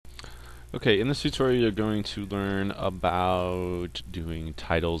Okay, in this tutorial you're going to learn about doing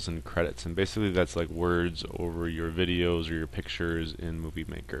titles and credits, and basically that's like words over your videos or your pictures in Movie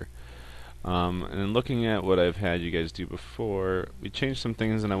Maker. And then looking at what I've had you guys do before, we changed some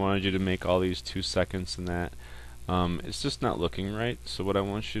things and I wanted you to make all these 2 seconds and that. It's just not looking right, so what I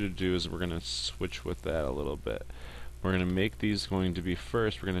want you to do is we're going to switch with that a little bit. We're going to make these going to be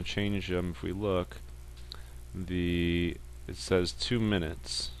first, we're going to change them. If we look, it says 2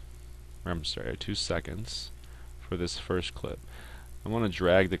 minutes. I'm sorry, 2 seconds for this first clip. I want to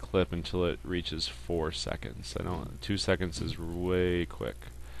drag the clip until it reaches 4 seconds. I don't. 2 seconds is way quick,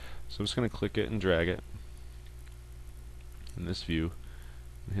 so I'm just going to click it and drag it in this view.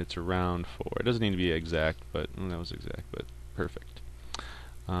 It hits around 4. It doesn't need to be exact, but that was exact, but perfect.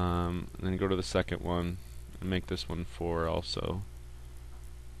 And then go to the second one and make this one 4 also.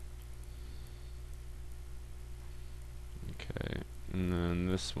 Okay, and then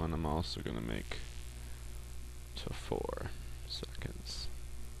this one I'm also going to make to 4 seconds.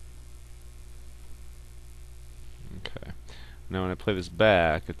 Okay. Now when I play this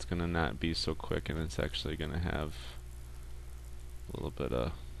back, it's going to not be so quick, and it's actually going to have a little bit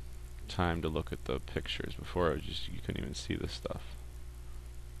of time to look at the pictures. Before, you couldn't even see this stuff.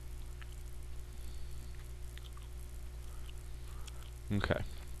 Okay.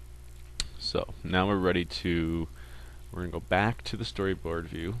 So now we're ready to. We're going to go back to the storyboard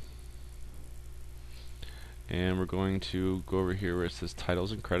view, and we're going to go over here where it says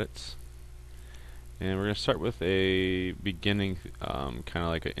titles and credits, and we're going to start with a beginning, kind of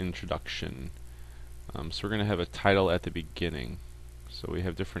like an introduction. So we're going to have a title at the beginning. So we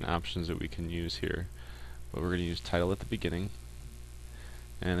have different options that we can use here, but we're going to use title at the beginning,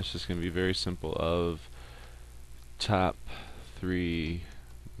 and it's just going to be very simple of top 3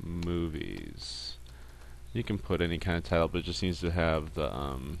 movies. You can put any kind of title, but it just needs to have the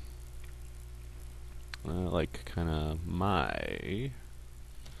like kind of my.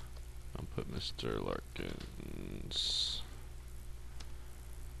 I'll put Mr. Larkins.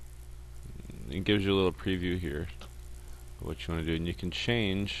 It gives you a little preview here of what you want to do, and you can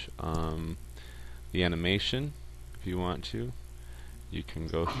change the animation if you want to. You can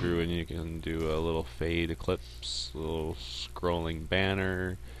go through and you can do a little fade eclipse, a little scrolling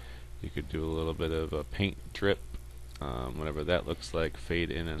banner. You could do a little bit of a paint drip, whatever that looks like,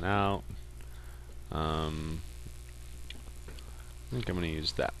 fade in and out. I think I'm going to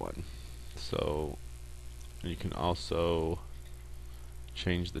use that one. So you can also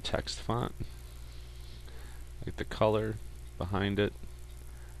change the text font, like the color behind it.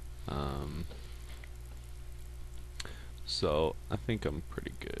 So I think I'm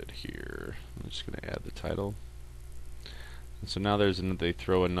pretty good here. I'm just going to add the title. And so now they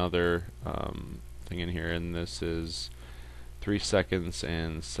throw another thing in here, and this is 3 seconds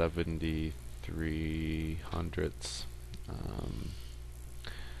and 73 hundredths.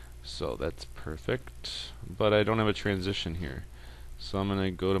 So that's perfect, but I don't have a transition here. So I'm going to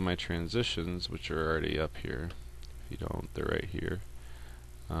go to my transitions, which are already up here. If you don't, they're right here.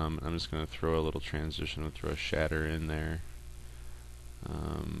 I'm just going to throw a little transition and throw a shatter in there.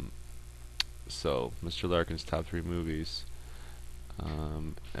 So Mr. Larkin's top 3 movies.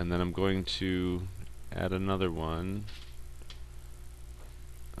 And then I'm going to add another one.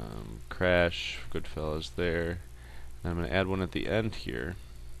 Crash, Goodfellas there. And I'm going to add one at the end here.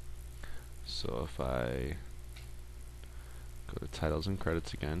 So if I go to titles and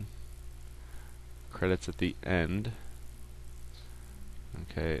credits again, credits at the end.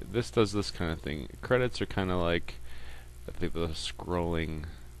 Okay, this does this kind of thing. Credits are kind of like, I think, the scrolling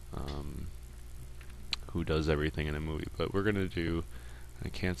who does everything in a movie. But we're going to do, I'm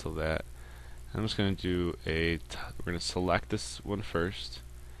going to cancel that. I'm just going to do we're going to select this one first,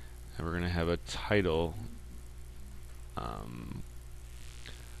 and we're going to have a title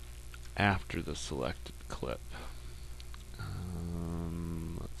after the selected clip.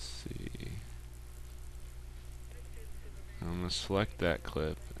 Let's see. I'm going to select that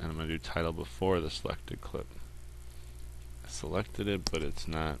clip, and I'm going to do title before the selected clip. I selected it, but it's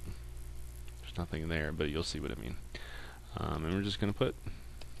not. There's nothing there, but you'll see what I mean. And we're just going to put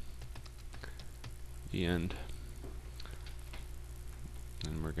the end.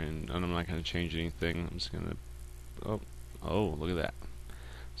 And I'm not going to change anything. I'm just going to. Oh, look at that.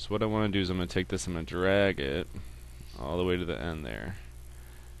 So what I want to do is I'm going to take this, I'm going to drag it all the way to the end there,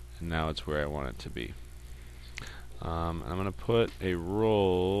 and now it's where I want it to be. I'm going to put a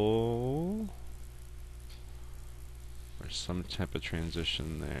roll or some type of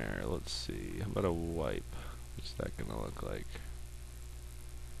transition there. Let's see, how about a wipe? What's that going to look like?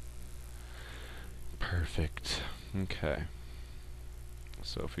 Perfect. Okay.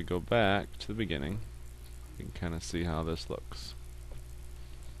 So if we go back to the beginning, you can kind of see how this looks.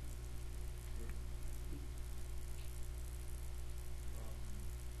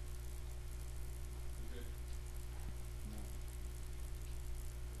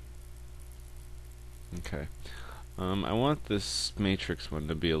 Okay. I want this matrix one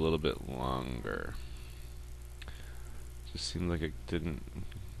to be a little bit longer. Just seemed like it didn't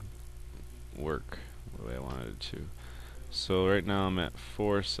work the way I wanted it to. So right now I'm at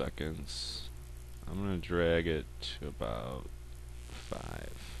 4 seconds. I'm going to drag it to about 5.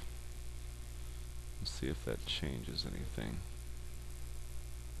 Let's see if that changes anything.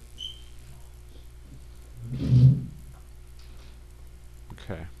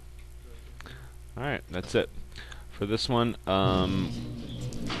 Okay. Alright, that's it. For this one, I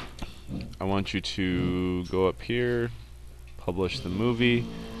want you to go up here, publish the movie.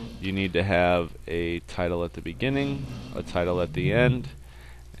 You need to have a title at the beginning, a title at the end,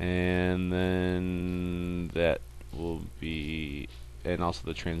 and then that will be, and also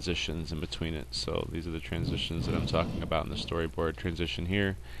the transitions in between it. So these are the transitions that I'm talking about in the storyboard. Transition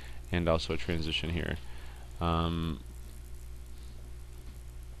here, and also a transition here.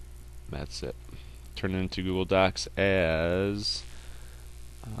 That's it. Turn it into Google Docs as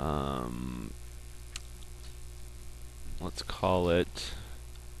let's call it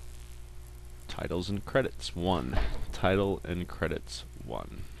Titles and Credits 1. Title and Credits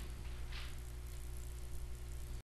 1.